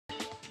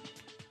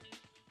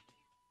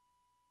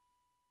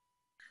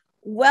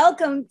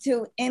Welcome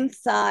to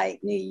Inside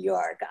New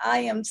York.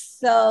 I am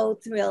so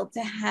thrilled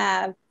to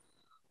have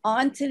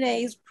on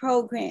today's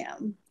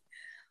program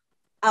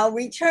our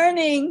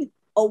returning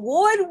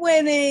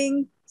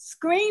award-winning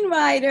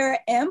screenwriter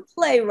and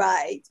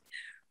playwright,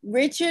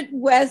 Richard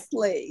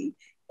Wesley.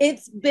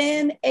 It's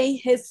been a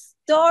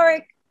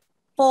historic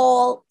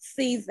fall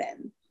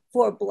season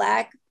for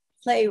Black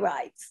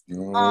playwrights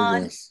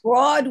on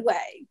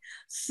Broadway.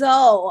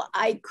 So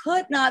I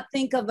could not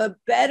think of a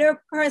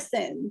better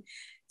person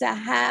to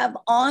have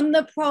on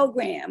the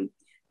program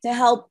to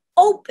help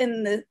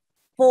open the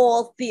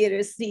fall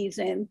theater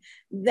season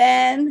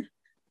than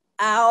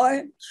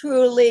our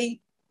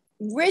truly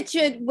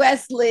Richard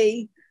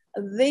Wesley,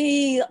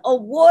 the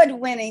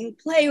award-winning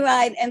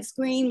playwright and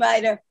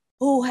screenwriter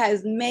who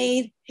has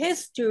made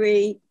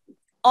history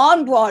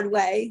on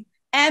Broadway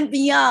and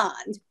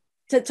beyond,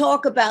 to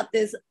talk about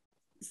this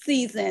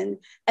season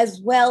as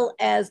well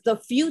as the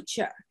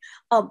future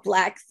of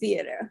Black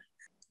theater.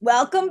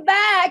 Welcome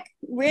back,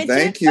 Richard.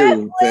 Thank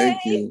you.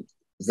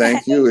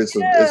 It's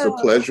a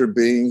pleasure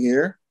being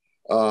here.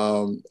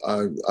 I'm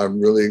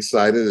really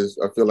excited.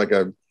 I feel like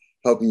I'm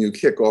helping you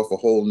kick off a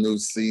whole new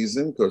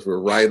season because we're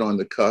right on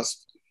the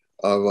cusp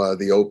of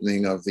the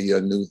opening of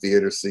the new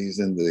theater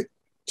season, the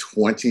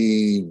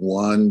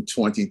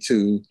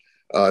 21-22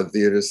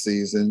 theater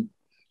season.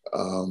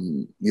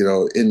 In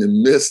the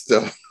midst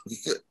of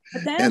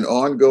an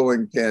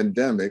ongoing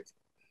pandemic.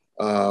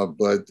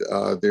 But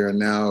there are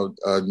now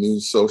new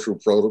social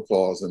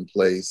protocols in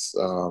place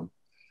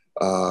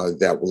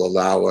that will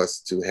allow us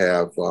to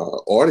have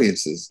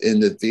audiences in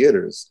the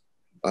theaters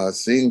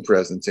seeing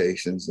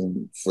presentations,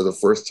 and for the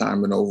first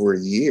time in over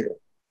a year.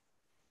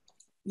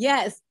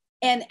 Yes,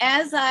 and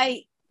as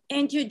I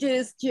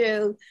introduced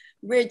you,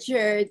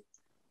 Richard,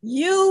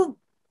 you've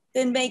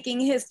been making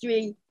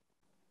history,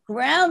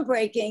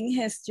 groundbreaking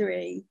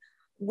history,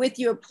 with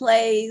your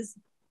plays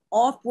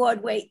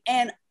off-Broadway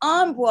and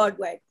on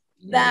Broadway.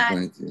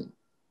 That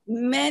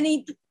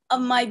many of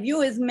my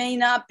viewers may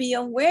not be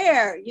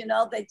aware,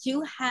 that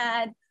you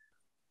had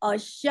a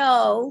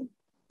show,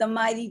 the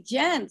Mighty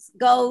Gents,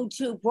 go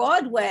to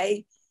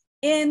Broadway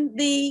in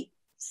the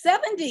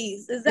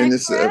 70s. Is that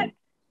correct?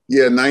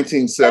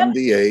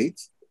 1978.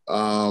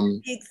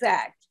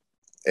 Exact.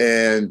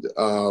 And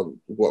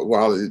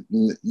while,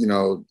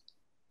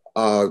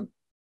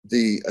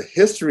 the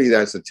history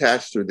that's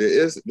attached to it,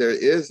 there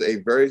is a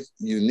very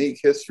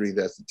unique history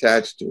that's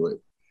attached to it.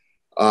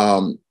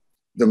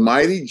 The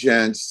Mighty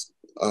Gents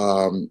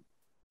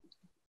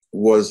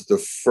was the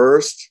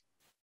first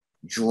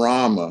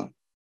drama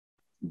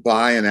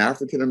by an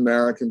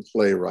African-American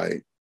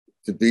playwright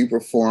to be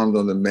performed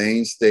on the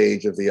main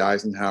stage of the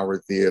Eisenhower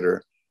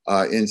Theater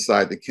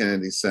inside the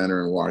Kennedy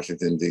Center in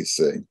Washington,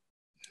 D.C.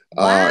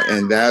 Wow.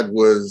 And that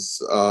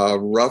was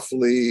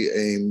roughly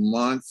a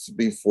month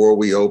before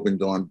we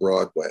opened on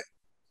Broadway.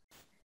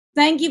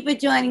 Thank you for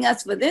joining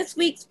us for this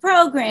week's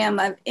program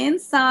of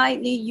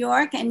Inside New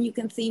York. And you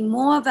can see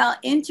more of our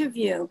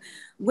interview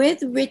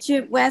with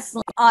Richard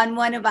Wesley on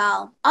one of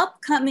our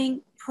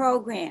upcoming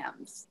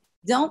programs.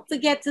 Don't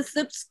forget to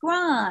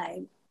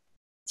subscribe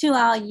to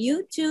our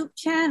YouTube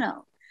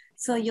channel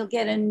so you'll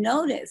get a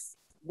notice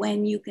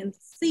when you can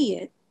see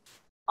it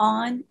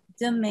on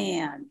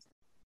demand.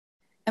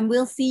 And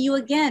we'll see you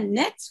again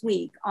next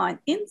week on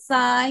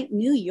Inside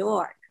New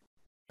York.